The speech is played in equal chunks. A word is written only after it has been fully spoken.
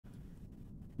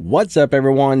What's up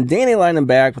everyone, Danny Lightning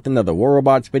back with another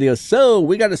warrobots video. So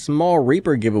we got a small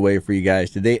Reaper giveaway for you guys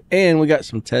today, and we got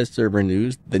some test server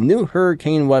news. The new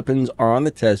hurricane weapons are on the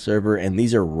test server, and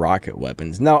these are rocket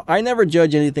weapons. Now I never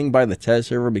judge anything by the test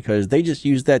server because they just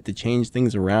use that to change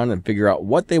things around and figure out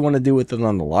what they want to do with it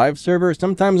on the live server.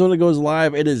 Sometimes when it goes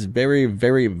live, it is very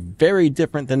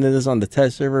different than it is on the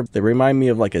test server. They remind me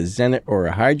of like a Zenit or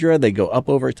a Hydra. They go up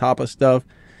over top of stuff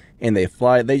and they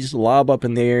fly, they just lob up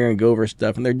in the air and go over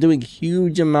stuff, and they're doing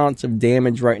huge amounts of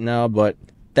damage right now, but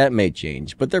that may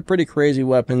change. But they're pretty crazy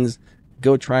weapons.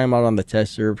 Go try them out on the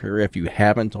test server if you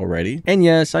haven't already. And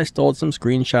yes, I stole some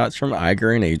screenshots from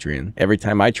Iger and Adrian. Every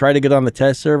time I try to get on the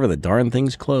test server, the darn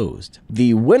thing's closed.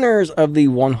 The winners of the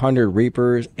 100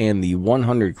 Reapers and the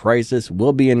 100 Crisis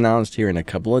will be announced here in a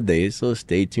couple of days, so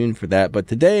stay tuned for that. But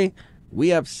today, we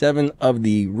have 7 of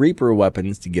the Reaper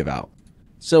weapons to give out.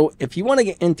 So if you want to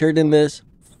get entered in this,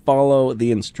 follow the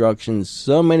instructions.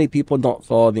 So many people don't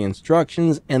follow the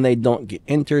instructions and they don't get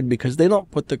entered because they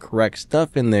don't put the correct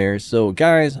stuff in there. So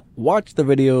guys, watch the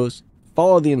videos,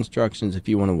 follow the instructions if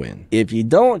you want to win. If you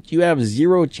don't, you have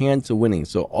 0 chance of winning.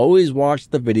 So always watch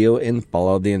the video and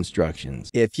follow the instructions.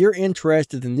 If you're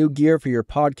interested in new gear for your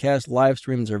podcast, live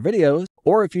streams, or videos,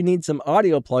 or if you need some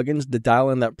audio plugins to dial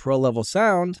in that pro level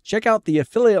sound, check out the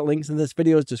affiliate links in this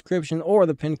video's description or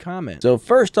the pinned comment. So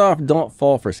first off, don't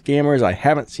fall for scammers. I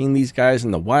haven't seen these guys in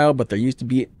the wild, but there used to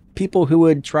be people who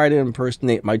would try to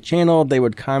impersonate my channel. They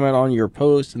would comment on your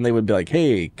post and they would be like,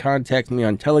 hey, contact me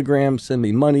on Telegram, send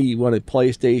me money, you want a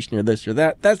PlayStation or this or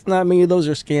that. That's not me. Those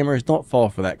are scammers. Don't fall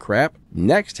for that crap.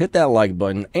 Next, hit that like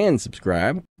button and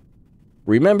subscribe.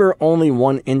 Remember, only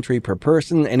 1 entry per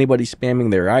person. Anybody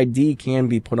spamming their ID can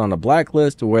be put on a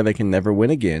blacklist where they can never win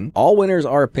again. All winners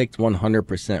are picked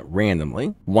 100%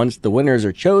 randomly. Once the winners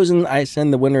are chosen, I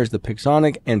send the winners to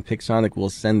Pixonic, and Pixonic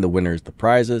will send the winners the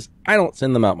prizes. I don't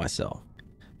send them out myself.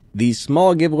 These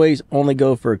small giveaways only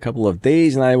go for a couple of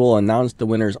days, and I will announce the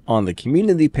winners on the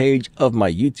community page of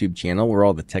my YouTube channel where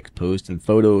all the text posts and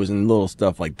photos and little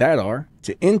stuff like that are.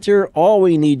 To enter, all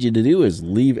we need you to do is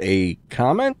leave a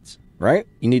comment. Right?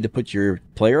 You need to put your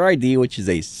player ID, which is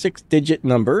a 6-digit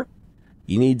number.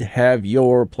 You need to have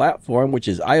your platform, which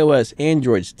is iOS,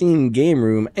 Android, Steam, Game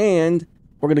Room, and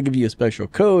we're going to give you a special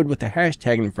code with a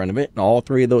hashtag in front of it. And all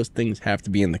 3 of those things have to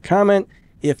be in the comment.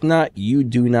 If not, you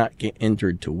do not get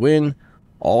entered to win.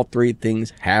 All 3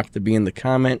 things have to be in the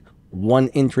comment. 1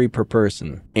 entry per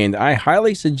person. And I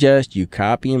highly suggest you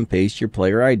copy and paste your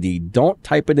player ID. Don't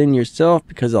type it in yourself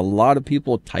because a lot of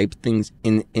people type things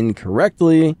in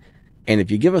incorrectly. And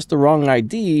if you give us the wrong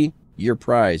ID, your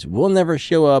prize will never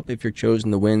show up if you're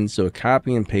chosen to win, so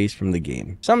copy and paste from the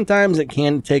game. Sometimes it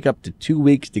can take up to 2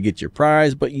 weeks to get your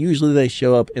prize, but usually they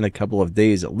show up in a couple of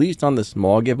days, at least on the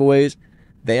small giveaways.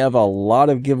 They have a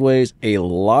lot of giveaways, a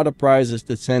lot of prizes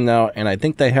to send out, and I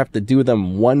think they have to do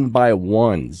them 1 by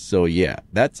 1. So yeah,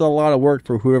 that's a lot of work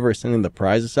for whoever's sending the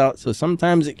prizes out. So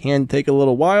sometimes it can take a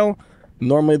little while.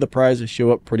 Normally the prizes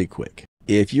show up pretty quick.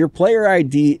 If your player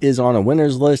ID is on a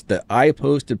winner's list that I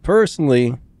posted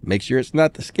personally, make sure it's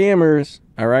not the scammers,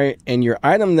 all right? And your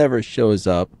item never shows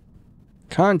up,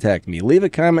 contact me. Leave a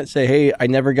comment, say, hey, I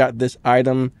never got this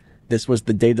item. This was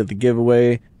the date of the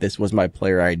giveaway. This was my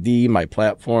player ID, my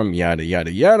platform, yada,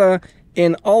 yada, yada.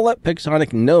 And I'll let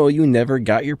Pixonic know you never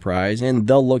got your prize, and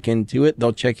they'll look into it.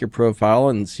 They'll check your profile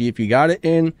and see if you got it,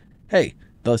 and hey,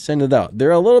 they'll send it out.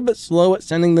 They're a little bit slow at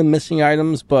sending the missing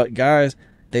items, but guys,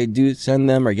 they do send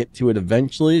them or get to it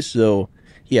eventually. So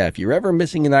yeah, if you're ever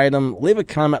missing an item, leave a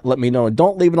comment, let me know.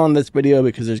 Don't leave it on this video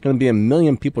because there's going to be a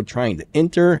million people trying to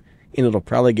enter and it'll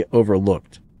probably get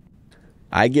overlooked.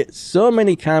 I get so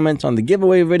many comments on the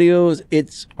giveaway videos,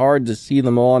 it's hard to see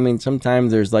them all. I mean,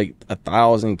 sometimes there's like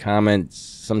 1,000 comments,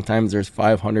 sometimes there's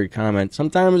 500 comments,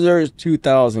 sometimes there's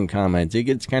 2,000 comments. It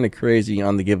gets kind of crazy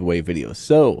on the giveaway videos.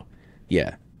 So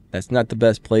yeah, that's not the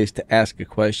best place to ask a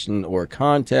question or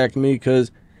contact me because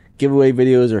giveaway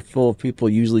videos are full of people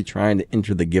usually trying to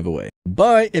enter the giveaway.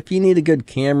 But if you need a good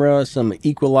camera, some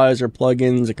equalizer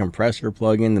plugins, a compressor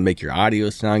plugin to make your audio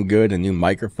sound good, a new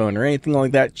microphone or anything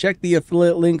like that, check the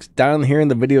affiliate links down here in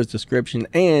the video's description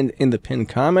and in the pinned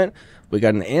comment. We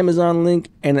got an Amazon link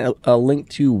and a link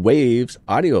to Waves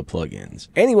audio plugins.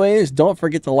 Anyways, don't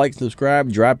forget to like,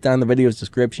 subscribe, drop down the video's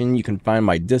description. You can find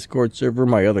my Discord server,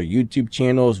 my other YouTube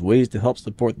channels, ways to help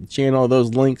support the channel,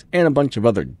 those links, and a bunch of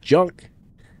other junk.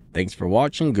 Thanks for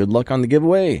watching. Good luck on the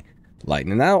giveaway.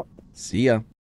 Lightning out. See ya.